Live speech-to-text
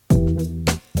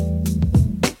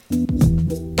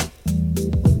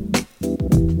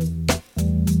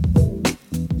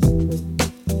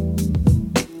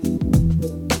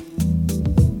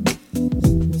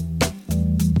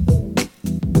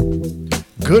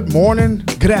good morning,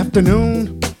 good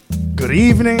afternoon, good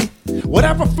evening,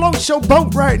 whatever floats your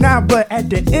boat right now. But at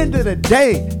the end of the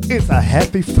day, it's a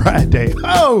happy Friday.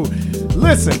 Oh,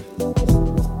 listen,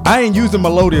 I ain't using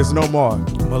melodious no more.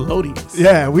 Melodious.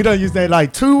 Yeah, we don't use that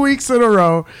like 2 weeks in a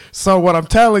row. So what I'm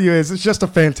telling you is it's just a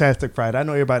fantastic Friday. I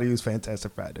know everybody uses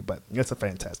Fantastic Friday, but it's a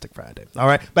fantastic Friday. All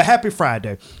right. But happy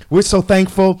Friday. We're so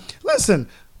thankful. Listen,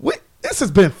 this has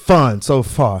been fun so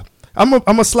far. I'm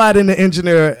gonna slide in the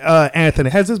engineer, Anthony.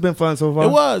 Has this been fun so far? It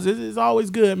was. It's always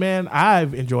good, man.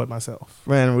 I've enjoyed myself.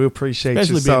 Man, we appreciate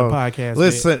Especially you. Being a podcast.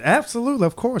 Listen, absolutely,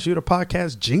 of course, you're the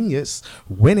podcast genius,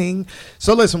 winning.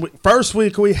 So listen, first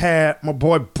week we had my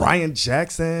boy Brian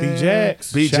Jackson.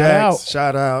 B-Jax.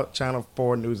 Shout out. Channel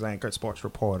 4 news anchor, sports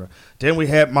reporter. Then we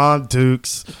had Mom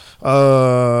Dukes. What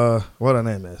her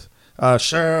name is?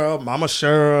 Cheryl, Mama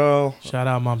Cheryl. Shout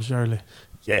out Mom Shirley.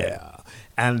 Yeah.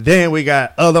 And then we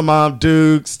got other Mom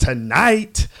Dukes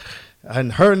tonight.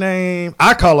 And her name,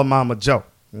 I call her Mama Joe.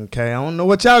 Okay, I don't know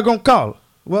what y'all gonna call her.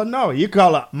 Well, no, you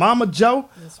call her Mama Joe,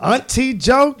 Auntie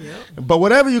Joe. Yep. But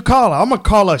whatever you call her, I'm going to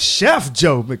call her Chef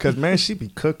Joe because, man, she be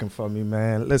cooking for me,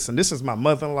 man. Listen, this is my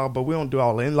mother-in-law, but we don't do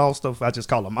all the in-law stuff. I just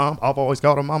call her Mom. I've always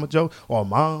called her Mama Joe or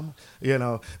Mom, you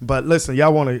know. But listen,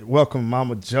 y'all want to welcome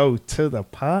Mama Joe to the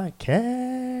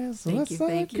podcast.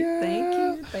 Thank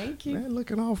you. Man,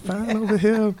 looking all fine over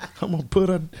here. I'm gonna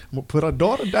put her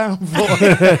daughter down for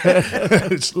her.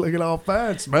 She's looking all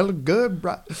fine, smelling good,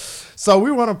 bro. So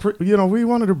we wanted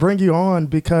to bring you on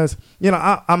because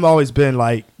I'm always been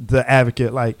like the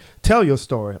advocate, like tell your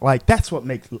story, like that's what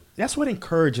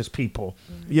encourages people,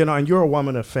 and you're a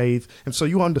woman of faith, and so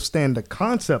you understand the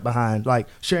concept behind like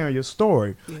sharing your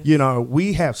story. Yes.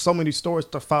 We have so many stories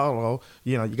to follow.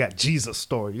 You got Jesus'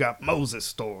 story, you got Moses'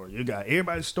 story, you got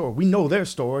everybody's story. We know their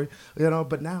story,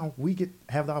 but now we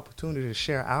have the opportunity to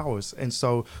share ours, and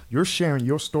so you're sharing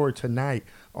your story tonight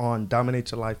on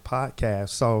Dominate Your Life podcast.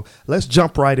 So let's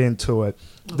jump right into it.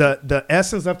 The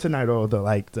essence of tonight, or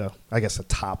the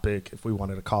topic, if we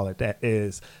wanted to call it that,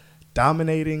 is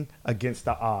dominating against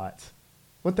the odds.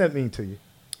 What that mean to you?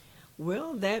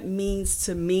 Well, that means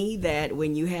to me that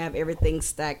when you have everything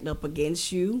stacked up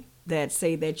against you that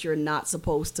say that you're not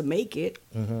supposed to make it,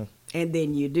 and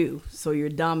then you do. So you're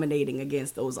dominating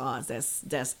against those odds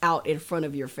that's out in front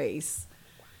of your face.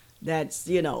 That's,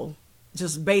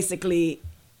 just basically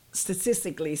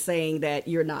statistically saying that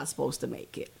you're not supposed to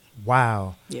make it.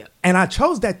 Wow. Yeah. And I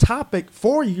chose that topic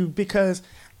for you because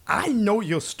I know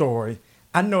your story.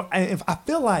 I know, and if I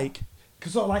feel like,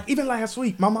 because even last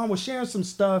week, my mom was sharing some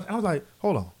stuff, and I was like,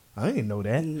 hold on, I didn't know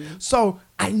that. Mm-hmm. So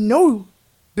I know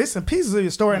bits and pieces of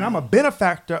your story, and I'm a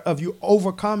benefactor of you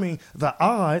overcoming the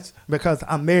odds because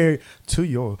I'm married to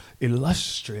your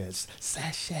illustrious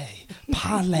sachet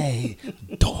parlay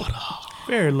daughter.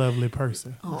 Very lovely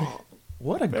person. Oh.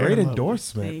 What a great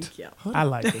endorsement. Thank you. I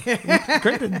like it.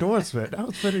 Great endorsement. That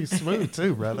was pretty smooth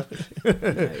too, brother.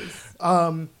 Nice.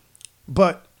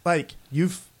 But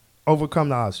you've overcome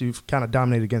the odds. You've kind of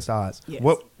dominated against the odds. Yes.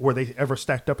 What were they ever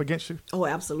stacked up against you? Oh,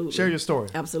 absolutely. Share your story.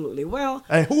 Absolutely. Well,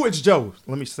 and who is Joe?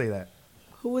 Let me say that.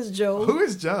 Who is Joe? Who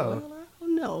is Joe? Well, I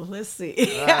don't know. Let's see.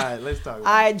 All right, let's talk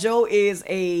about it. Joe is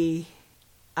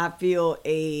I feel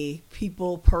a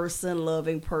people person,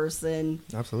 loving person.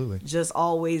 Absolutely. Just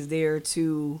always there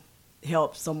to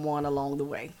help someone along the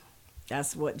way.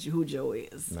 That's who Joe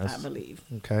is, I believe.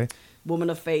 Okay. Woman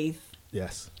of faith.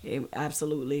 Yes.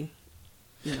 Absolutely.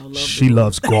 She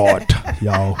loves God,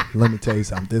 y'all. Let me tell you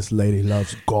something. This lady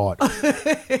loves God.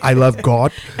 I love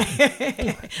God.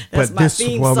 That's my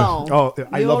theme song. Oh,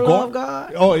 I love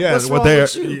God. Oh yeah. What's wrong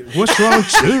with you? What's wrong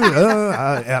with you?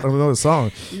 I don't know the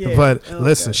song. Yeah, but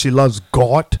listen, she loves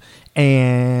God,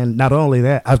 and not only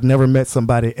that, I've never met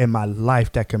somebody in my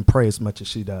life that can pray as much as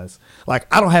she does. Like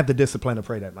I don't have the discipline to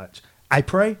pray that much. I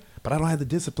pray, but I don't have the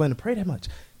discipline to pray that much.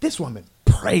 This woman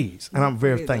prays, and I'm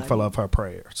very thankful of her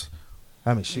prayers.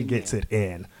 I mean, she gets it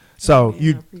in. So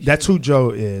that's who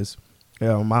Joe is,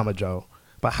 Mama Joe.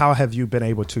 But how have you been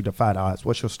able to defy the odds?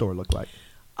 What's your story look like?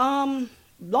 Long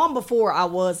before I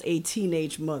was a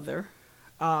teenage mother,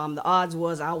 the odds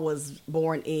was I was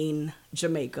born in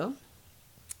Jamaica,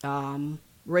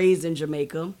 raised in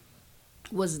Jamaica,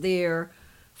 was there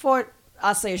for,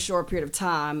 I'll say, a short period of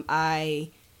time.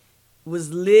 I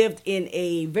lived in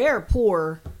a very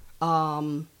poor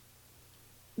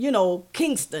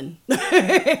Kingston,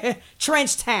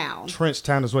 Trench Town. Trench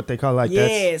Town is what they call that.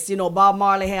 Yes, Bob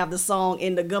Marley have the song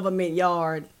 "In the Government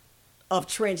Yard of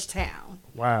Trench Town."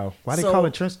 Wow, why they call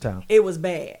it Trench Town? It was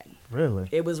bad. Really?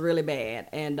 It was really bad,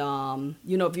 and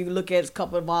if you look at a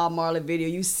couple of Bob Marley video,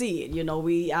 you see it.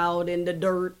 We out in the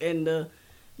dirt and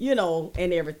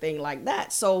and everything like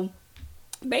that. So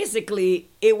basically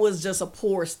it was just a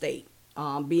poor state,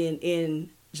 being in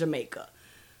Jamaica.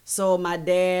 So my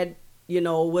dad,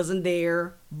 wasn't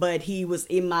there, but he was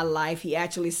in my life. He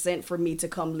actually sent for me to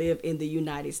come live in the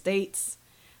United States,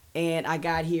 and I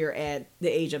got here at the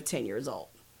age of 10 years old.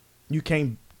 You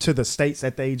came to the States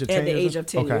at the age of 10 At the years age of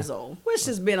 10 years old, which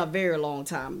has been a very long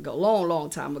time ago, long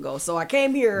time ago. So I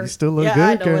came here. You still look yeah, good,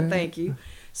 I know girl. it. Thank you.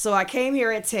 So I came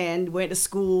here at 10, went to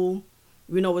school,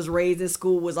 was raised in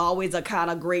school, was always a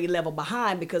kind of grade level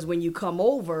behind because when you come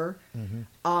over,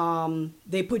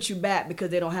 they put you back because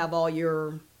they don't have all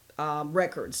your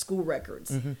records, school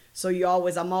records. So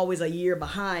I'm always a year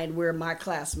behind where my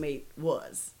classmate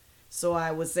was. So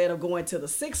I was, instead of going to the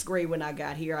 6th grade when I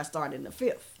got here, I started in the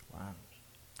 5th. Wow.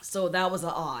 So that was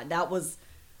odd. That was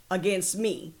against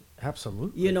me.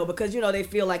 Absolutely. Because, they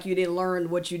feel like you didn't learn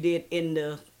what you did in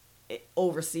the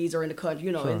overseas or in the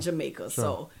country, Sure. in Jamaica. Sure.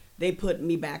 So they put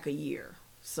me back a year.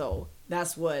 So that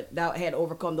had to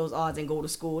overcome those odds and go to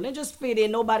school and just fit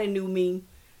in. Nobody knew me.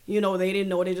 They didn't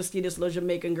know. They just see this little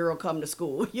Jamaican girl come to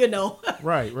school,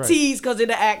 Right. Teased because of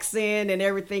the accent and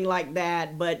everything like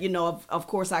that. But, of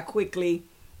course, I quickly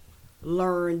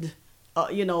learned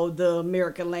the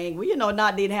American language,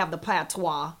 didn't have the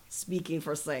patois speaking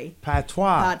per se.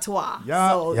 Patois. Yeah.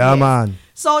 So, yeah, man.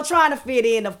 So trying to fit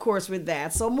in, of course, with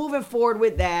that. So moving forward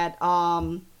with that,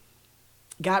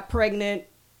 got pregnant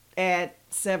at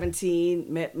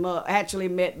 17, met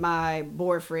my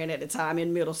boyfriend at the time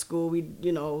in middle school. We,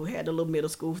 had a little middle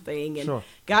school thing and Sure.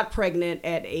 got pregnant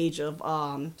at the age of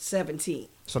 17.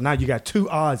 So now you got two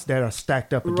odds that are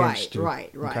stacked up against you.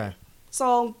 Right. Okay.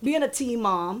 So being a teen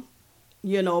mom,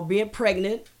 being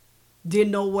pregnant,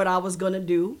 didn't know what I was going to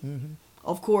do. Mm-hmm.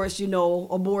 Of course,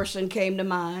 abortion came to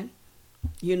mind.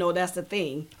 That's the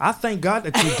thing. I thank God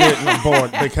that you didn't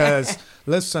abort because,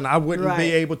 listen, I wouldn't Right.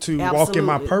 be able to walk in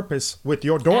my Absolutely. purpose with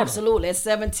your daughter. Absolutely. At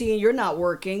 17, you're not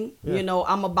working. Yeah.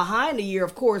 I'm behind a year,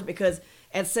 of course, because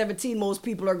at 17, most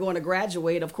people are going to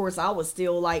graduate. Of course, I was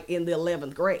still like in the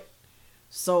 11th grade.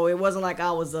 So it wasn't like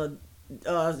I was a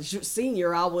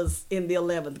senior. I was in the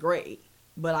 11th grade,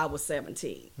 but I was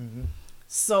 17. Mm-hmm.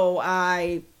 So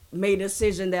I made a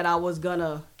decision that I was going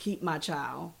to keep my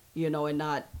child, and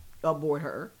not abort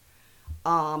her.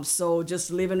 So just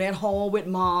living at home with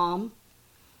mom,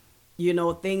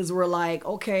 things were like,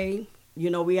 okay,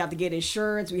 we have to get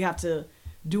insurance. We have to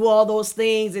do all those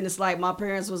things. And it's like my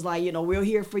parents was like, we're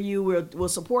here for you. We'll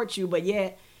support you. But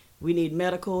yet we need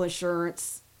medical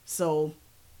insurance. So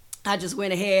I just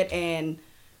went ahead and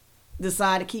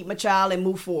decided to keep my child and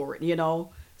move forward,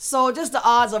 So just the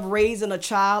odds of raising a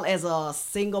child as a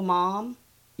single mom,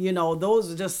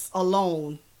 those are just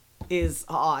alone is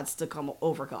odds to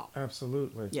overcome.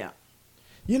 Absolutely. Yeah.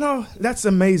 That's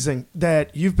amazing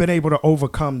that you've been able to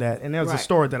overcome that. And there's a Right.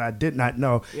 story that I did not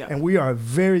know. Yeah. And we are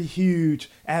very huge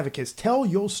advocates. Tell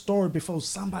your story before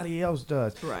somebody else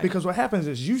does. Right. Because what happens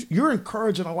is you're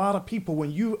encouraging a lot of people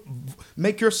when you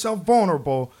make yourself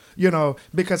vulnerable,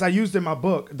 because I used in my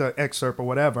book, the excerpt or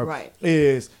whatever, Right.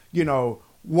 is,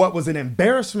 what was an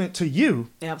embarrassment to you.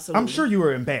 Absolutely. I'm sure you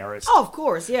were embarrassed. Oh, of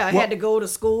course. Yeah. I Well- had to go to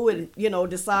school and,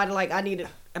 decided like I needed,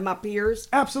 and my peers.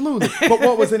 Absolutely. But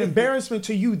what was an embarrassment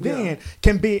to you then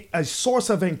can be a source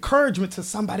of encouragement to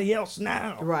somebody else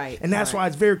now. Right, And that's right. why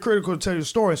it's very critical to tell your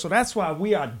story. So that's why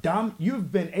we are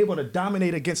you've been able to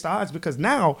dominate against the odds because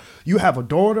now you have a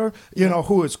daughter,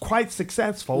 who is quite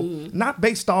successful, not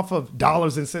based off of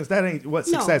dollars and cents. That ain't what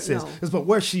No, success is. no. It's but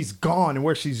where she's gone and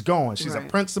where she's going. She's a Right.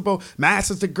 principal,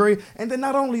 master's degree. And then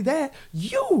not only that,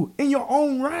 you in your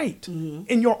own right, Mm-hmm.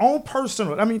 in your own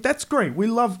personal, that's great. We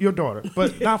love your daughter.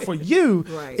 But now for you,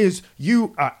 Right. is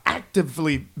you are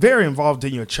actively very involved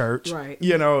in your church, Right.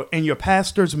 in your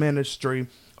pastor's ministry.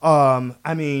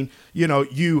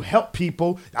 You help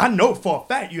people. I know for a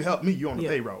fact you helped me. You on the Yeah.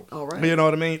 payroll. All right. You know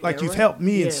what I mean? Like Yeah, you've right. helped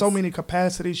me in Yes. so many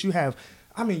capacities. You have,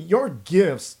 your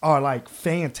gifts are like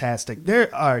fantastic. There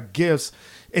are gifts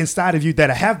inside of you that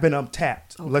have been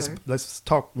untapped. Okay. Let's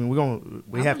talk. We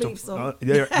I have to. believe so.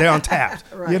 They're untapped.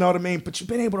 You Right. know what I mean? But you've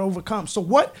been able to overcome. So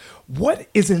what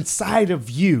is inside of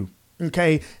you?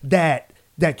 Okay, that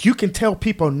you can tell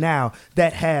people now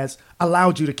that has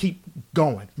allowed you to keep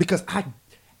going. Because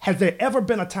has there ever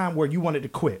been a time where you wanted to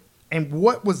quit? And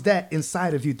what was that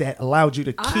inside of you that allowed you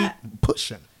to keep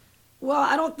pushing? Well,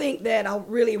 I don't think that I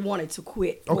really wanted to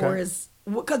quit. Okay.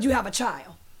 Because you have a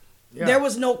child. Yeah. There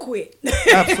was no quit.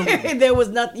 Absolutely. There was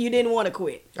nothing. You didn't want to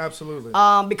quit. Absolutely.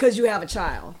 Because you have a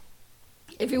child.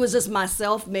 If it was just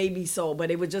myself, maybe so.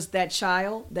 But it was just that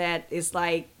child that it's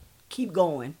like, keep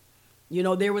going.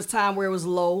 There was time where it was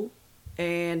low.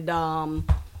 And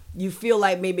you feel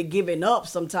like maybe giving up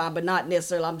sometime, but not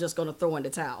necessarily I'm just going to throw in the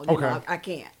towel. You Okay. know, I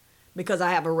can't because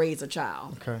I haven't raised a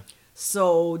child. Okay.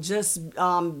 So just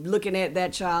looking at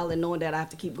that child and knowing that I have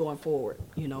to keep going forward,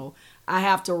 you know, I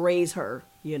have to raise her,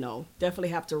 you know, definitely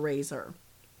have to raise her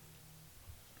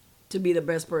to be the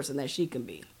best person that she can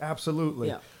be. Absolutely.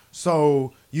 Yeah.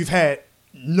 So you've had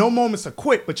no moments of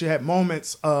quit, but you had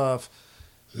moments of,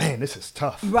 man, this is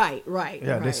tough. Right. Yeah,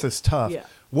 right. this is tough. Yeah.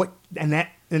 What and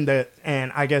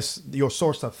I guess your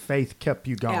source of faith kept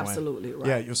you going. Absolutely, right.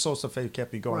 Yeah, your source of faith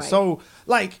kept you going. Right. So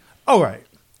like, all right.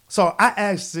 So I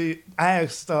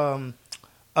asked a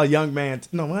young man.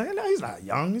 No, he's not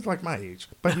young. He's like my age,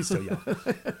 but he's still young.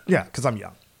 Yeah, because I'm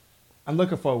young. I'm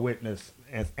looking for a witness,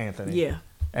 Anthony. Yeah.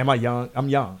 Am I young? I'm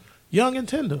young. Young and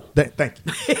tender. Thank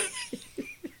you.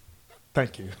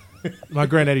 Thank you. My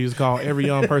granddaddy used to call every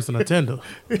young person a tender.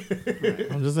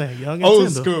 I'm just saying, young and Old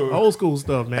tender. school. Old school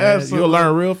stuff, man. Absolutely. You'll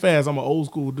learn real fast. I'm an old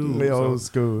school dude. Me so. old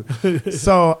school.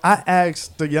 So I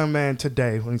asked the young man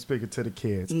today when he's speaking to the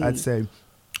kids, I'd say,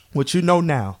 what you know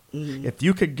now, if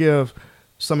you could give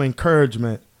some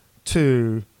encouragement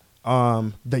to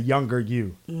the younger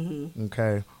you,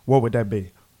 okay, what would that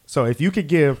be? So if you could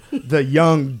give the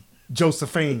young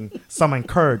Josephine some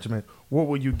encouragement, what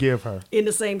would you give her? In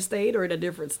the same state or in a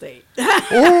different state?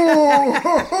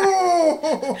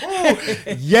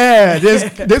 Yeah, this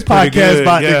podcast good,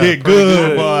 about yeah, to get pretty good,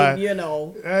 good. boy. You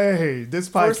know, Hey, this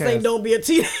podcast. first thing, don't be a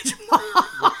teenage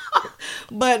mom.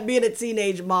 But being a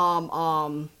teenage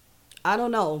mom, I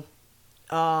don't know.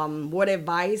 What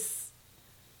advice?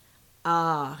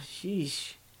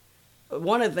 Sheesh.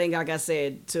 One of the things, like I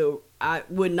said, I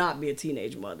would not be a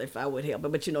teenage mother if I would help her.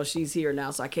 But, you know, she's here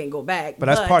now, so I can't go back. But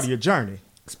that's part of your journey.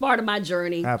 It's part of my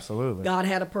journey. Absolutely. God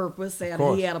had a purpose, and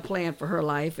course. He had a plan for her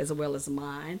life as well as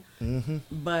mine. Mm-hmm.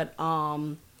 But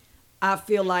I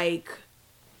feel like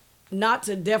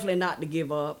definitely not to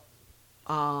give up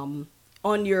on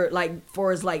your, like,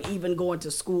 for as like even going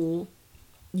to school.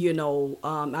 You know,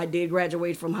 I did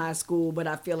graduate from high school, but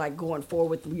I feel like going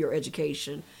forward with your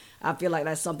education, I feel like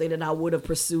that's something that I would have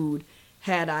pursued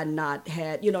had I not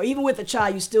had, you know, even with a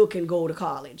child, you still can go to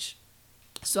college.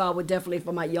 So I would definitely,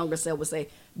 for my younger self, would say,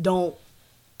 don't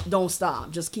stop.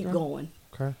 Just keep going.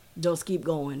 Okay. Just keep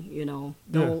going, you know.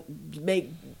 Yeah. Don't make,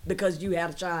 because you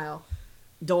had a child,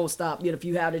 don't stop. You know, if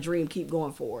you have a dream, keep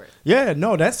going for it. Yeah,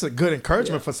 no, that's a good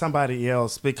encouragement for somebody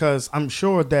else, because I'm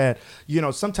sure that, you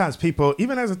know, sometimes people,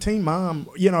 even as a teen mom,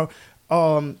 you know,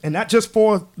 and not just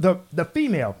for the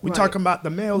female, we're Right. talking about the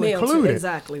male Male too, included.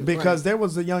 exactly, Because right. there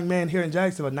was a young man here in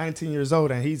Jacksonville, 19 years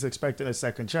old, and he's expecting a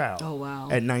second child. Oh, wow.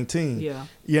 At 19. Yeah.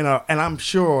 You know, and I'm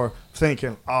sure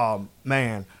thinking, oh,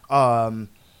 man,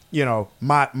 you know,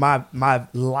 my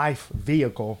life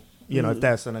vehicle, you know, if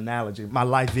that's an analogy, my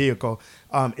life vehicle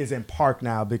is in park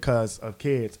now because of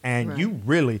kids. And Right. you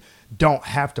really don't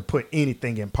have to put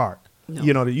anything in park. No.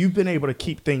 You know, you've been able to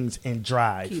keep things in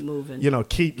drive. Keep moving. You know,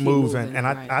 keep moving. moving, And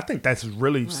right. I think that's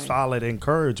really Right. solid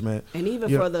encouragement. And even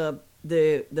You for know,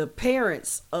 the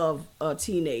parents of a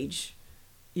teenage,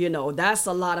 you know, that's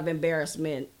a lot of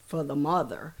embarrassment for the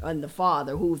mother and the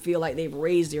father who feel like they've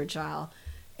raised their child,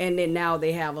 and then now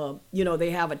they have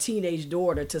a teenage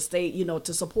daughter to stay, you know,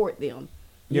 to support them.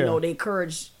 You Yeah. know, they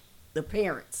encourage the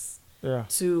parents Yeah.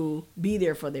 to be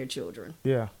there for their children,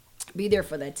 Yeah. be there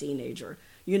for that teenager.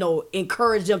 You know,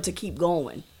 encourage them to keep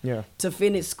going. Yeah. To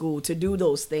finish school, to do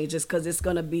those things, just because it's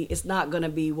not gonna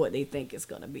be what they think it's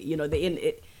gonna be. You know,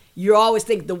 you always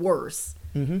think the worst,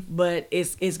 but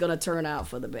it's gonna turn out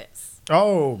for the best.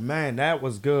 Oh, man, that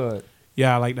was good.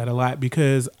 Yeah, I like that a lot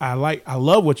because I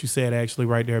love what you said actually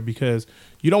right there, because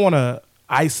you don't want to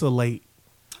isolate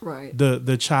Right.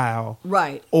 the child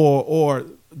Right. or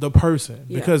the person,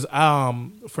 Yeah. because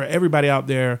for everybody out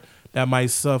there that might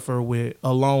suffer with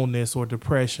aloneness or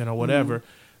depression or whatever,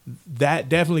 that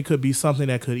definitely could be something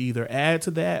that could either add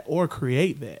to that or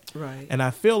create that. Right. And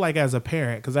I feel like as a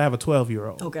parent, because I have a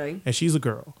 12-year-old, Okay. and she's a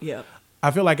girl. Yeah.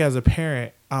 I feel like as a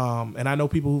parent, and I know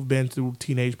people who've been through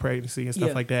teenage pregnancy and stuff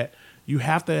Yeah. like that, you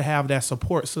have to have that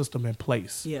support system in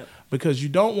place. Yeah. Because you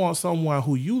don't want someone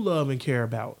who you love and care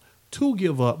about to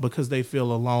give up because they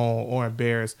feel alone or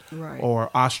embarrassed Right. or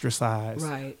ostracized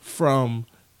Right. from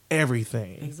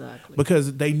everything. Exactly.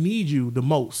 Because they need you the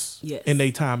most Yes. in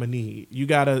their time of need. You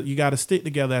gotta stick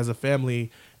together as a family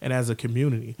and as a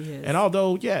community. Yes. And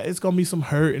although, yeah, it's gonna be some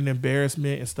hurt and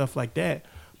embarrassment and stuff like that,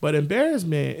 but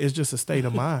embarrassment is just a state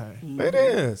of mind. It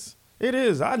is. It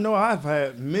is. I know I've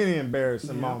had many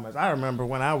embarrassing moments. I remember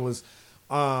when I was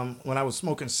when I was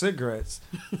smoking cigarettes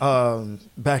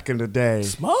back in the day.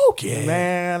 Smoking.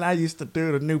 Man, I used to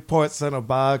do the Newports in a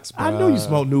box. I bruh. knew you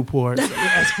smoked Newports.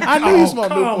 I knew you smoked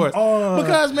come Newports. on.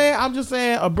 Because, man, I'm just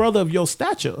saying a brother of your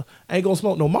stature ain't going to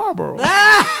smoke no Marlboro.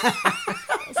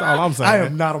 That's all I'm saying. I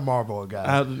am not a Marlboro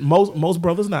guy. Most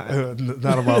brothers not.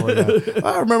 Not a Marlboro guy.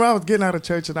 I remember I was getting out of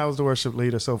church and I was the worship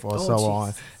leader, so forth and so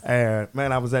on. And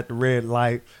man, I was at the red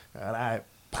light and I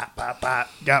pop,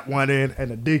 got one in, and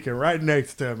the deacon right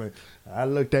next to me. I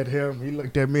looked at him, he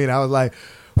looked at me, and I was like,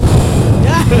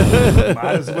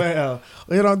 might as well.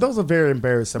 You know, those are very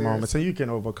embarrassing moments, and you can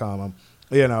overcome them.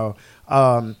 You know,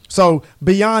 so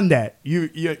beyond that,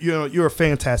 you're a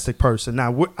fantastic person.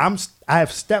 Now, I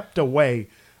have stepped away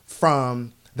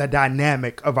from the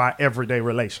dynamic of our everyday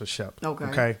relationship.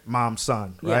 Okay, mom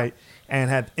son, right, and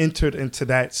have entered into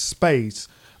that space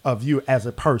of you as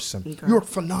a person. Okay. You're a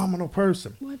phenomenal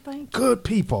person. Well, thank you. Good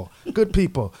people.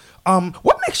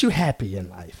 What makes you happy in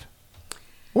life?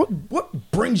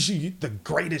 What brings you the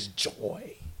greatest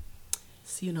joy?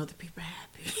 So you know the people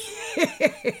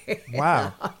happy.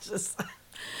 Wow.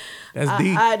 That's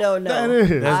deep. I don't know. That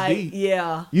is. That's deep.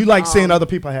 Yeah. You like seeing other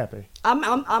people happy? I'm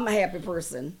a happy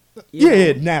person.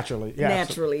 Yeah, naturally. Yeah,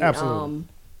 naturally. Absolutely.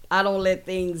 I don't let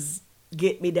things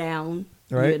get me down.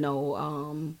 Right. You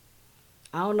know,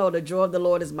 I don't know. The joy of the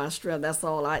Lord is my strength. That's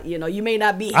all you may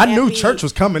not be happy. I knew church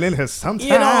was coming in here sometime.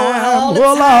 You know, all the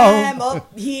time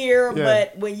up here. Yeah.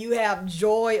 But when you have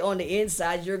joy on the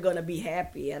inside, you're going to be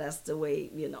happy. And that's the way,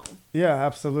 Yeah,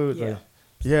 absolutely. Yeah.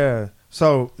 Yeah.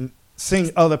 So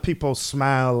seeing other people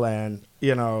smile and,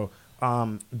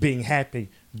 being happy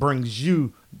brings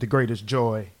you the greatest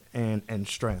joy and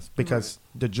strength because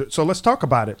so let's talk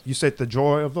about it. You said the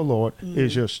joy of the Lord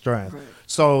is your strength. Right.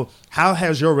 So how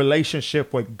has your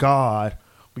relationship with God,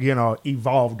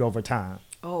 evolved over time?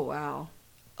 Oh, wow.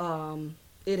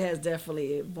 It has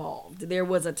definitely evolved. There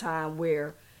was a time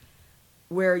where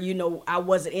I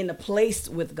wasn't in a place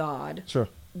with God Sure.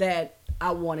 that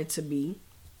I wanted to be.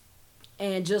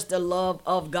 And just the love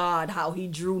of God, how he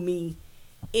drew me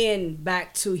in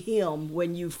back to him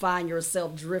when you find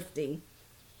yourself drifting.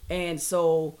 And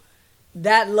so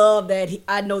that love that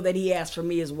I know that he has for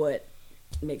me is what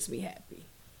makes me happy.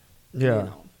 Yeah.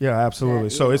 Yeah,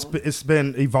 absolutely. So it's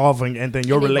been evolving, and then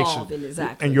your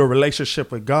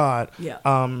relationship with God. Yeah.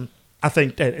 I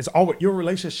think that it's always your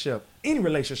relationship. Any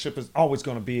relationship is always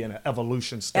going to be in an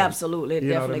evolution state. Absolutely, it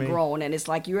definitely grown, and it's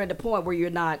like you're at the point where you're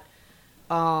not.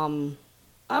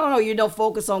 I don't know. You don't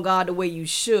focus on God the way you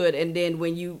should, and then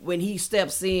when he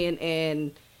steps in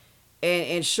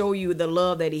and show you the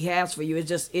love that he has for you,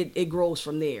 it grows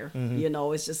from there.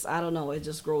 Mm-hmm. It's just, I don't know, it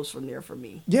just grows from there for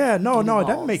me. Yeah, no,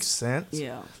 that makes sense.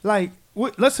 Yeah. Like,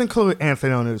 let's include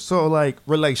Anthony on this. So, like,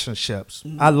 relationships.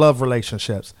 Mm-hmm. I love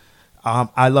relationships.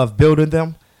 I love building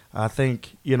them. I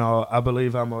think, I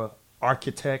believe I'm an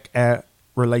architect at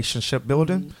relationship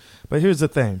building. Mm-hmm. But here's the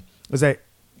thing, is that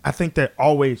I think that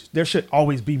there should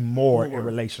always be more in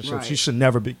relationships. Right. You should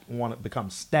never want to become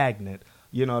stagnant.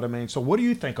 You know what I mean? So what do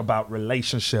you think about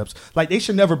relationships? Like, they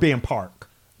should never be in park.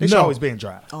 They should always be in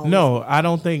dry. No, I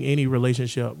don't think any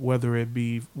relationship, whether it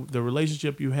be the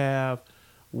relationship you have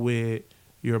with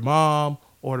your mom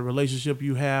or the relationship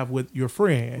you have with your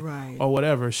friend or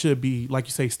whatever, should be, like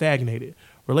you say, stagnated.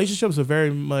 Relationships are very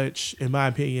much, in my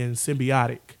opinion,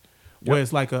 symbiotic, where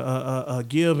it's like a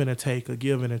give and a take,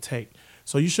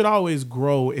 So you should always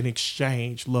grow and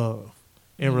exchange love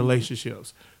in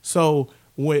relationships. So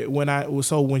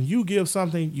when you give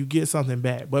something, you get something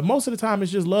back. But most of the time,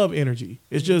 it's just love energy.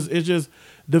 It's just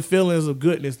the feelings of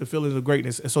goodness, the feelings of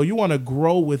greatness. And so you want to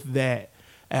grow with that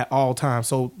at all times.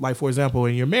 So, like, for example,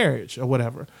 in your marriage or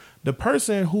whatever, the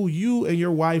person who you and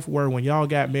your wife were when y'all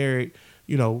got married,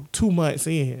 2 months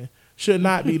in, should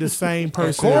not be the same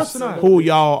person who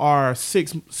y'all are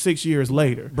six years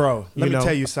later. Bro, let me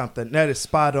tell you something. That is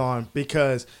spot on,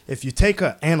 because if you take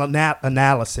an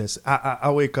analysis,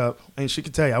 I wake up, and she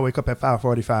can tell you, I wake up at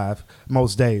 5:45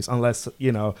 most days, unless,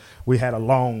 we had a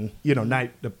long,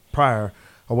 night prior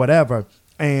or whatever.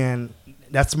 And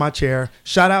that's my chair.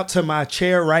 Shout out to my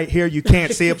chair right here. You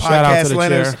can't see it, podcast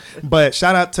listeners, but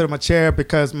shout out to my chair,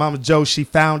 because Mama Joe, she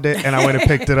found it, and I went and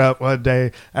picked it up one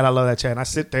day, and I love that chair. And I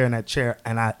sit there in that chair,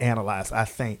 and I analyze, I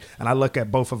think, and I look at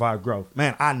both of our growth.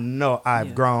 Man, I know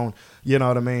I've grown, you know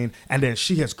what I mean? And then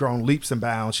she has grown leaps and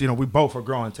bounds. We both are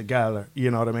growing together,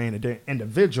 you know what I mean, and then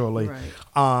individually.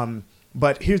 Right.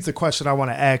 But here's the question I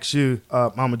want to ask you,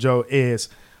 Mama Joe, is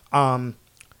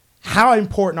how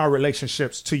important are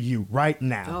relationships to you right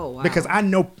now? Oh, wow. Because I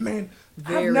know, man,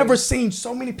 I've never seen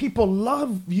so many people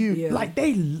love you. Yeah. Like,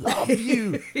 they love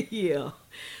you. Yeah.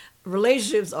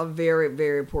 relationships are very,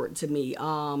 very important to me.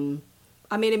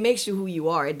 I mean, it makes you who you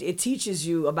are. It teaches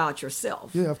you about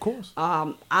yourself. Yeah, of course.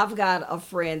 I've got a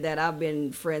friend that I've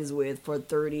been friends with for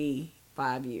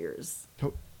 35 years.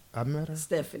 I met her.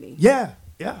 Stephanie. Yeah,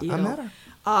 I You know, met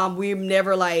her. We've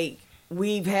never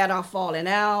we've had our falling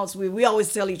outs. We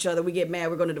always tell each other we get mad,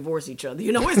 we're going to divorce each other.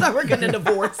 You know, it's like we're getting a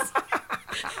divorce.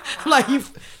 Like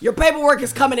your paperwork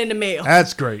is coming in the mail.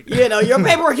 That's great. You know, your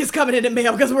paperwork is coming in the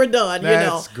mail because we're done.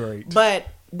 That's you know, great. But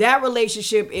that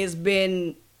relationship has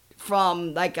been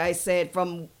from, like I said,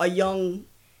 from a young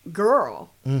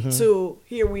girl to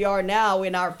here we are now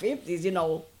in our 50s. You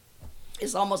know,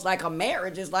 it's almost like a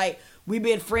marriage. It's like we've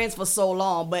been friends for so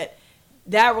long, but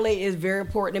that really is very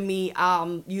important to me.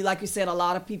 Like you said, a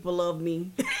lot of people love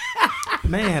me.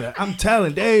 Man, I'm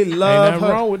telling, they love Ain't nothing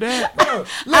her. wrong with that.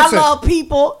 Listen, I love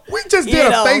people. we just you did a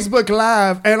know. Facebook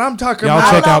Live, and I'm talking Y'all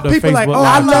about check out the people Facebook like, oh, Live.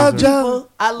 I love Live. Joe.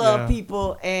 I love Yeah.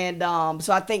 people, and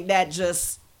so I think that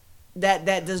just that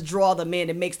just draw them in.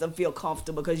 It makes them feel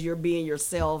comfortable because you're being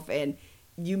yourself, and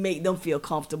you make them feel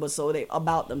comfortable so they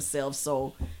about themselves.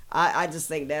 So I just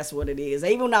think that's what it is.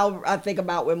 Even now I think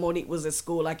about when Monique was at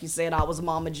school, like you said, I was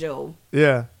Mama Joe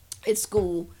Yeah. at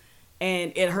school,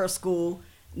 and at her school.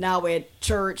 Now at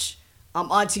church, I'm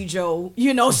Auntie Joe.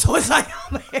 You know, so it's like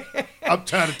I'm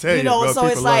trying to tell you, you know, bro, so people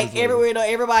it's love like this lady. everywhere, you know,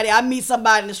 everybody. I meet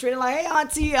somebody in the street, and like, hey,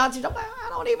 Auntie. I'm like, I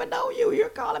don't even know you. You're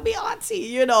calling me Auntie,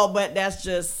 you know. But that's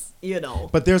just, you know.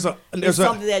 But there's it's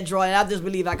something that draws. And I just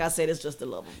believe, like I said, it's just the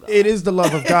love of God. it is the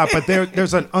love of God, but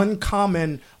there's an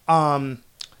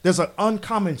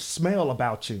uncommon smell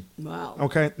about you. Wow.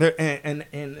 Okay, there,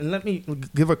 and let me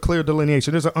give a clear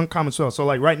delineation. There's an uncommon smell. So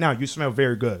like right now, you smell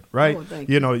very good, right? Oh, thank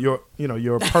you know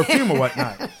your perfume or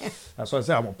whatnot. That's what I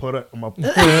said. I'm gonna put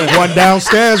one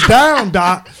downstairs down,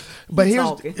 Doc. But here's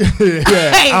Talking. yeah, Ain't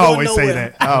I going always say nowhere.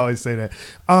 that. I always say that.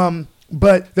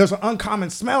 But there's an uncommon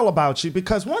smell about you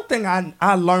because one thing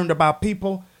I learned about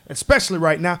people, especially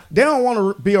right now, they don't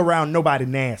want to be around nobody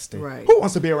nasty. Right. Who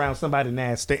wants to be around somebody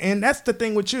nasty? And that's the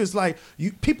thing with you. It's like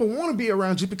people want to be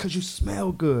around you because you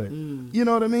smell good. You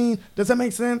know what I mean? Does that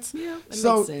make sense? Yeah, that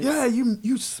so makes sense. yeah,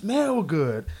 you smell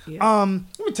good. Yeah.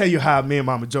 Let me tell you how me and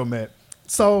Mama Joe met.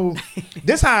 So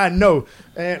this how I know,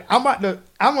 and I'm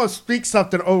gonna speak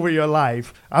something over your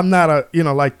life. I'm not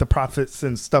like the prophets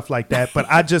and stuff like that, but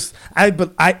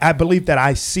I believe that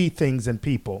I see things in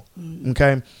people.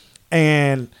 Okay,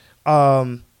 and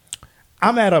I'm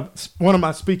at one of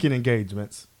my speaking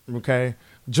engagements. Okay,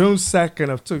 June 2nd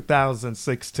of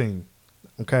 2016.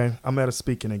 Okay, I'm at a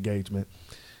speaking engagement,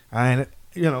 and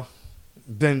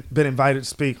been invited to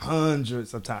speak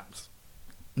hundreds of times.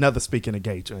 Another speaking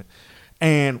engagement.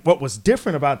 And what was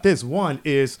different about this one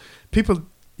is people,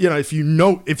 if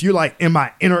you like in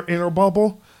my inner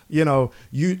bubble,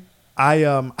 I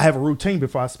have a routine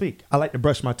before I speak. I like to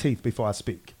brush my teeth before I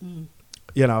speak.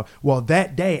 Well,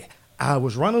 that day I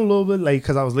was running a little bit late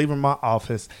because I was leaving my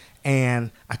office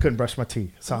and I couldn't brush my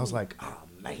teeth. So I was like, oh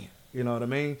man, you know what I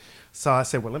mean? So I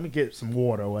said, well, let me get some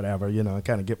water or whatever, and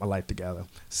kind of get my life together.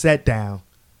 Sat down,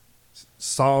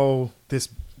 saw this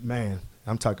man.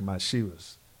 I'm talking about she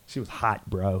was hot,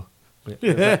 bro.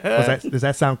 Does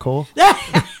that sound cool?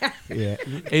 Yeah.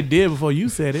 It did before you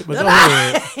said it, but go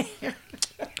ahead.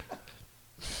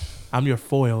 I'm your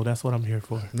foil. That's what I'm here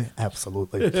for.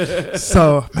 Absolutely.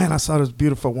 So, man, I saw this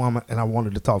beautiful woman, and I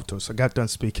wanted to talk to her. So I got done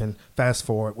speaking. Fast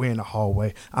forward, we're in the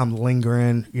hallway. I'm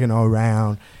lingering,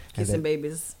 around. Kissing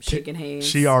babies, shaking hands.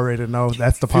 She already knows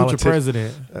that's the Future politics.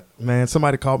 president. Man,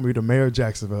 somebody called me the mayor of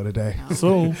Jacksonville today.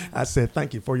 Soon. I said,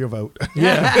 thank you for your vote.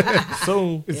 Yeah.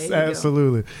 Soon. There you go.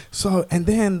 Absolutely. So, and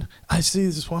then I see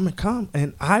this woman come,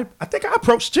 and I think I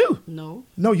approached you. No.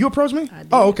 No, you approached me? I did.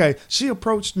 Oh, okay. She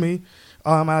approached me.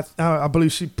 I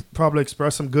believe she probably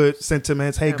expressed some good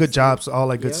sentiments. Hey, good jobs, all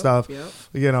that good Yep, stuff.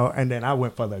 yep. And then I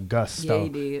went for the gusto. Yeah, he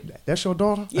did. That's your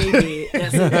daughter? Yeah, he did.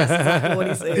 That's exactly what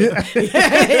he said.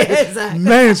 Yeah, exactly.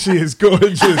 Man, she is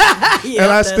gorgeous. Yep, and I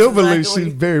that's still believe exactly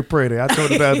she's what very pretty. I told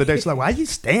her the other day, she's like, why are you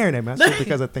staring at me? I said,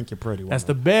 because I think you're pretty. That's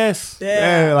woman." the best.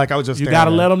 Yeah, like I was just You staring got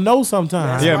to at let her. them know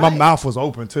sometimes. Yeah, That's my right. mouth was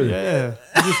open too. Yeah.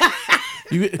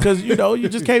 Because, you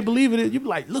just can't believe it. You be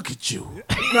like, look at you.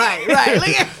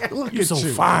 Right. Look You're at so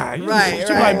you. fine. Right, You're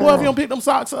right. like, boy, if you don't pick them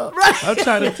socks up. I'm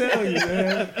trying to tell you,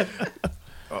 man.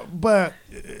 But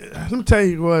let me tell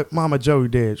you what Mama Joe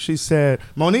did. She said,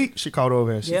 Monique, she called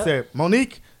over here. She Yep. said,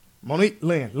 Monique,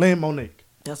 Lynn, Monique.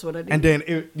 That's what I did. And then,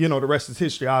 the rest is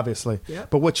history, obviously. Yep.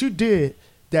 But what you did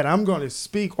that I'm going to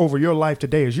speak over your life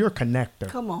today is you're a connector.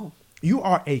 Come on. You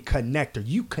are a connector.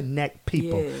 You connect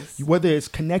people. Yes. Whether it's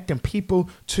connecting people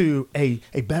to a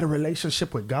better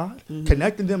relationship with God,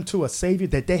 connecting them to a Savior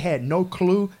that they had no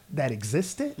clue that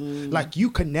existed. Like you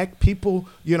connect people,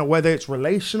 whether it's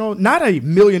relational, not a $1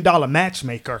 million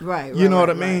matchmaker. Right. You know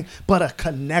what I mean? But a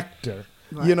connector.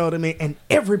 Right. You know what I mean? And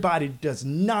everybody does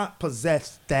not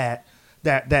possess that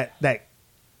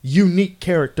unique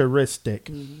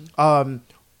characteristic.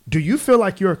 Do you feel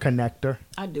like you're a connector?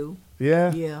 I do.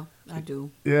 Yeah. Yeah, I do.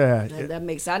 Yeah. That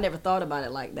makes. I never thought about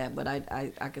it like that, but I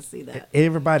can see that.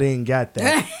 Everybody ain't got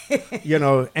that.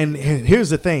 And here's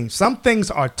the thing. Some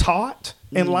things are taught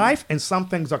in life and some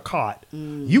things are caught.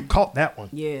 You caught that one.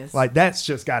 Yes. Like that's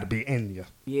just got to be in you.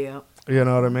 Yeah. You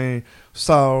know what I mean?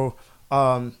 So,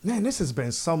 man, this has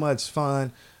been so much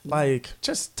fun. Like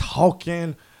just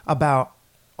talking about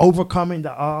overcoming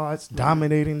the odds,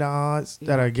 dominating the odds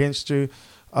that are against you.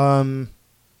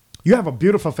 You have a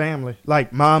beautiful family.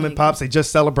 Like mom and pops, they just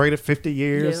celebrated 50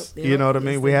 years. Yep, you know what I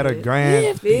mean? We had a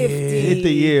grand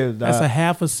 50 years. That's a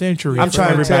half a century. I'm for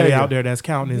trying to tell everybody you. out there that's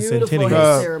counting in Beautiful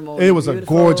centennials. ceremony. It was a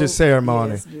Beautiful. gorgeous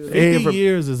ceremony. Yes, beautiful. 50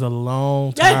 years is a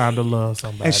long time to love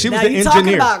somebody. And she was Now the you talking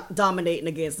engineer. about dominating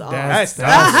against the odds.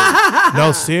 That's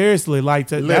no, seriously, like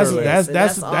Literally.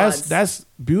 That's odds. that's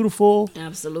beautiful,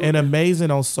 Absolutely. and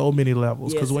amazing on so many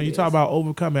levels. Because Yes, when it you talk is. about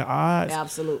overcoming odds,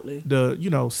 Absolutely. the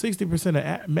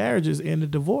 60% of marriages end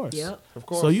in divorce. Yep. Of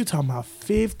course. So you talking about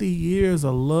 50 years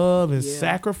of love and Yeah.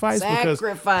 sacrifice, because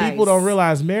Sacrifice. people don't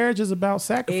realize marriage is about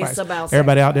sacrifice. It's about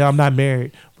Everybody out there, I'm not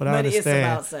married, but I But it's understand.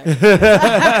 about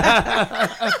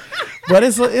sacrifice. But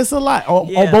it's a lot on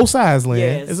Yeah. both sides, Lynn.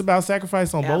 Yes. It's about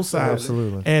sacrifice on both sides.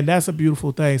 Absolutely. And that's a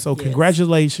beautiful thing. So Yes.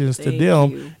 congratulations to Thank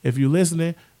them. you. If you're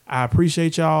listening, I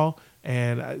appreciate y'all,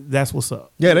 and that's what's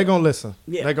up. Yeah, they're gonna listen.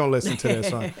 Yeah. They're gonna listen to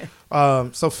this.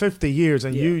 So 50 years,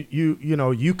 and Yeah.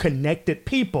 you connected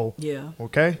people. Yeah.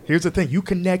 Okay. Here's the thing: you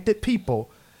connected people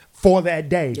for that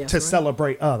day That's to right.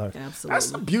 celebrate others. Absolutely.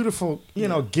 That's a beautiful,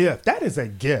 gift. That is a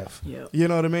gift. Yeah. You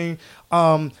know what I mean?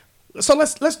 So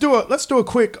let's do a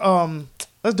quick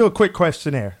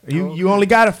questionnaire. You only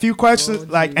got a few questions,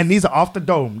 and these are off the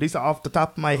dome. These are off the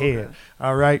top of my head.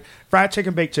 All right. Fried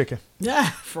chicken, baked chicken. Yeah.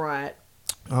 Fried.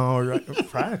 All right.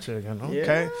 Fried chicken.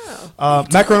 Okay.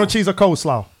 Macaroni and cheese or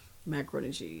coleslaw. Macaroni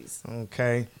and cheese.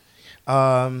 Okay.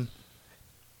 I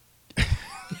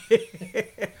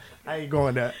ain't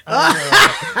going there.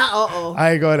 I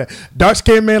ain't going there. Dark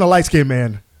skinned man or light skinned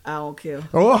man? I don't care.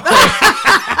 Oh.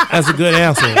 That's a good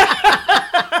answer.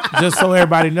 Just so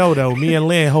everybody know, though, me and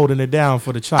Lynn holding it down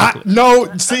for the chocolate.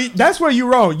 No, see, that's where you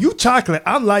wrong. You chocolate.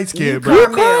 I'm light skinned, bro. You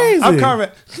crazy. I'm caramel.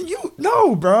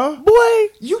 No, bro. Boy,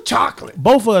 You chocolate.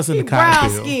 both of us in the Brown cotton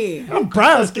field. skin. I'm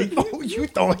brown skin. Oh, you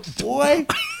throwing Boy,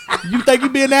 you think you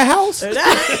be in that house?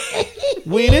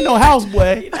 We ain't in no house,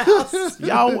 boy.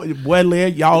 Y'all, boy,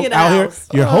 Lynn, y'all In the out here. house.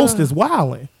 Your host is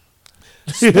wilding.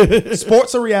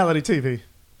 sports or reality TV?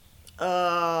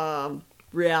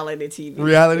 Reality TV.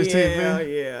 Reality Yeah,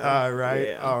 TV. yeah. All right.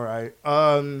 Yeah. All right.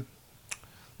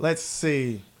 Let's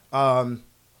see.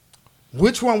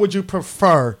 Which one would you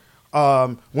prefer?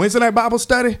 Wednesday night Bible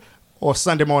study or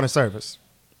Sunday morning service?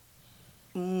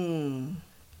 Wow.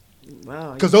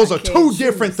 Because those I are can't two choose.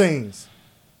 different things.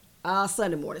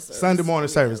 Sunday morning service. Sunday morning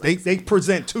Yeah, service. like- They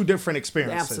present two different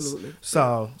experiences. Absolutely.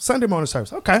 So Sunday morning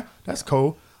service. Okay, that's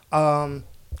cool.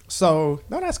 So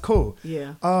no, that's cool.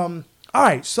 Yeah. All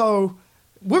right, so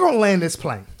we're gonna land this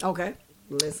plane. Okay.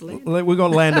 Let's leave. We're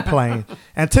gonna land the plane,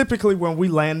 and typically when we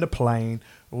land the plane,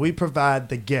 we provide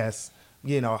the guests,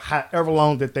 however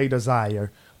long that they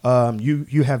desire.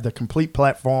 You have the complete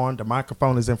platform. The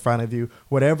microphone is in front of you.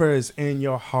 Whatever is in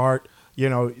your heart.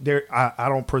 I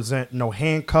don't present no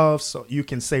handcuffs, so you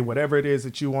can say whatever it is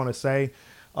that you want to say.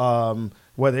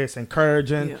 Whether it's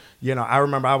encouraging, I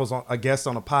remember I was a guest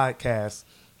on a podcast,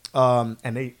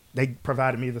 and they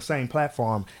provided me the same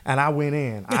platform, and I went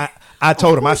in. I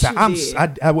told them, I said,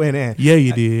 I went in. Yeah,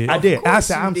 you did. I did. I course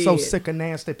said, you I'm so did. sick of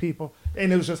nasty people,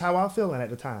 and it was just how I was feeling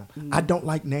at the time. I don't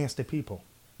like nasty people.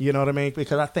 You know what I mean?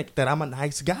 Because I think that I'm a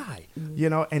nice guy,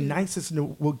 and niceness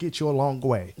will get you a long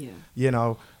way.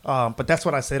 Yeah. But that's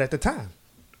what I said at the time.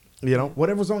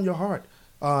 Whatever's on your heart.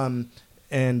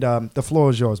 And the floor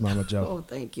is yours, Mama Joe. Oh,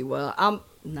 thank you. Well, I'm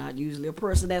not usually a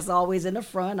person that's always in the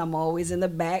front. I'm always in the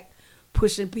back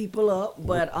pushing people up.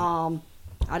 But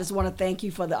I just want to thank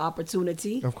you for the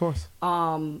opportunity. Of course.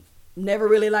 Never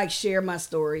really share my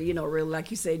story, really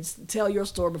like you said, just tell your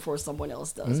story before someone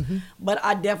else does. But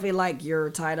I definitely like your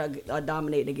title,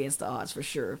 dominating against the odds, for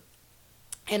sure.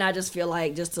 And I just feel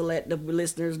like just to let the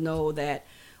listeners know that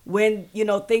when,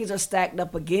 things are stacked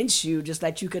up against you, just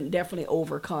that you can definitely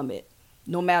overcome it.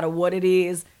 No matter what it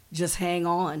is, just hang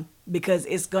on, because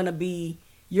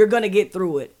you're gonna get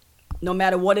through it, no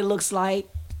matter what it looks like,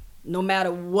 no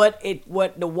matter what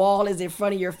the wall is in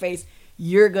front of your face.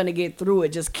 You're gonna get through it.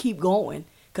 Just keep going,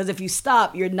 because if you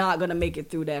stop, you're not gonna make it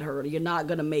through that hurdle. You're not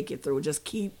gonna make it through. Just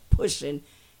keep pushing,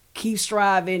 keep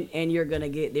striving, and you're gonna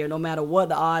get there, no matter what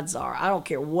the odds are. I don't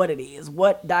care what it is,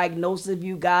 what diagnosis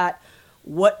you got,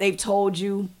 what they've told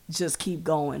you. Just keep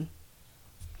going.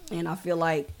 And I feel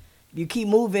like if you keep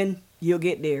moving, you'll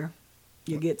get there.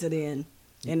 You'll get to the end,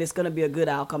 and it's gonna be a good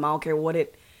outcome. I don't care what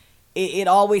it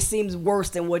always seems worse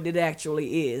than what it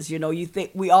actually is.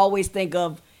 We always think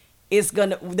of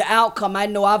the outcome. I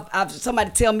know I've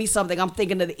somebody tell me something, I'm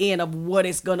thinking of the end of what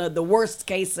it's the worst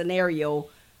case scenario,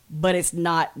 but it's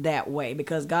not that way,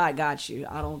 because God got you.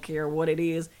 I don't care what it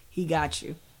is, He got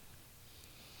you.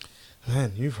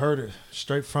 Man, you've heard it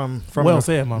straight from well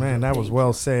said, Mama. Man, that was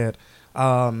well said.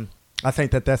 I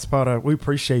think that's part of, we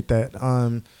appreciate that.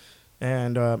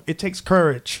 And it takes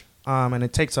courage, and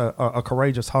it takes a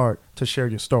courageous heart to share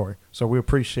your story. So we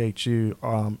appreciate you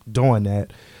doing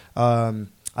that.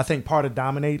 I think part of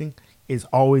dominating is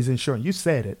always ensuring. You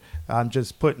said it. I'm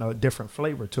just putting a different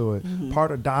flavor to it. Mm-hmm. Part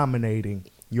of dominating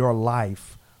your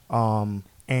life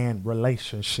and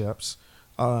relationships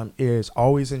is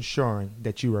always ensuring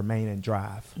that you remain in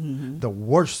drive. Mm-hmm. The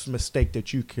worst mistake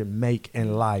that you can make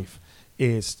in life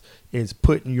is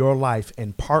putting your life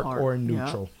in part or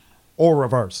neutral, or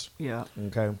reverse. Yeah.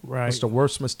 Okay. Right. It's the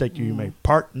worst mistake you make.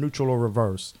 Part, neutral, or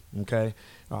reverse. Okay.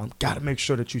 Got to make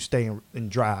sure that you stay in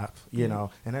drive, you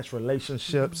know, and that's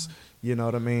relationships, you know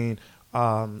what I mean,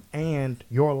 and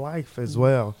your life as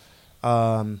well.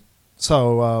 So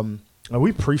we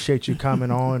appreciate you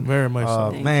coming on. Very much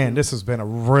so. Man, this has been a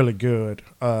really good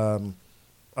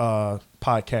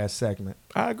podcast segment.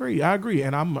 I agree.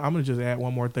 And I'm going to just add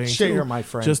one more thing. Share, my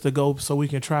friend. Just to go so we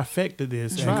can trifecta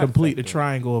this and complete the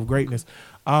triangle of greatness.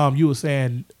 You were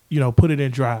saying, put it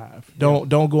in drive. Don't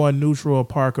go in neutral or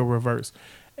park or reverse.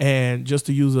 And just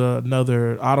to use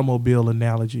another automobile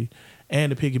analogy,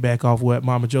 and to piggyback off what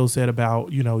Mama Joe said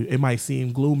about, it might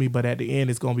seem gloomy, but at the end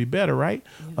it's going to be better, right?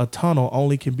 Yeah. A tunnel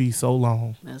only can be so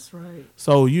long. That's right.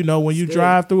 So, when you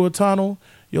drive through a tunnel,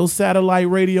 your satellite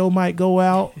radio might go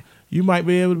out. You might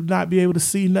not be able to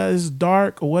see nothing. It's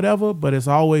dark or whatever, but it's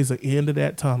always the end of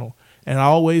that tunnel. And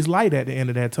always light at the end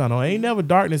of that tunnel. Ain't never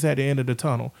darkness at the end of the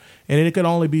tunnel. And it could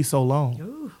only be so long.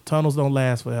 Ooh. Tunnels don't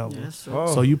last forever. Yes,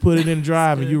 so you put it in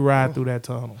drive and you ride through that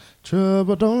tunnel.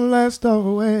 Trouble don't last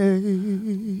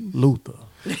always. Luther.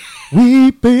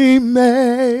 Weeping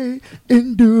may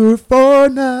endure for a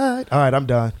night. All right, I'm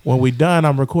done. When we done,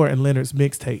 I'm recording Leonard's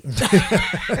mixtape.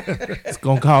 It's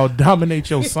going to call Dominate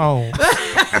Your Song.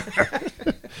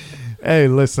 Hey,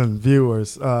 listen,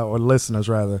 viewers, or listeners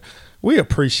rather. We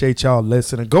appreciate y'all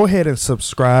listening. Go ahead and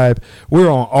subscribe. We're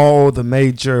on all the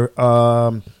major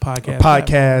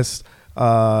podcast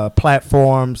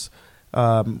platforms.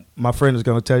 My friend is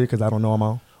going to tell you because I don't know them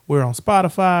all. We're on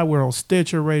Spotify. We're on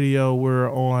Stitcher Radio. We're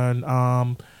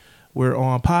on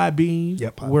Podbean.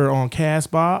 Yep, we're on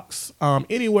Castbox.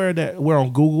 Anywhere that we're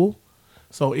on Google.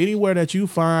 So anywhere that you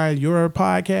find your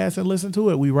podcast and listen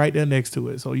to it, we right there next to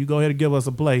it. So you go ahead and give us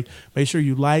a play. Make sure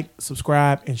you like,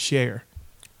 subscribe, and share.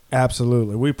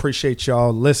 Absolutely. We appreciate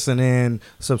y'all listening,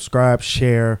 subscribe,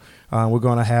 share. We're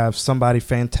going to have somebody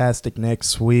fantastic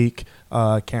next week.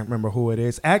 Can't remember who it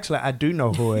is. Actually, I do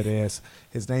know who it is.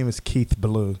 His name is Keith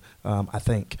Blue, I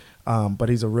think. But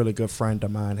he's a really good friend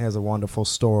of mine. He has a wonderful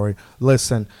story.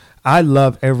 Listen, I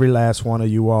love every last one of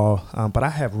you all. But I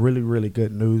have really, really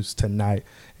good news tonight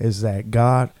is that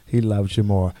God, He loves you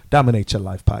more. Dominate Your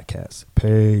Life podcast.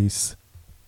 Peace.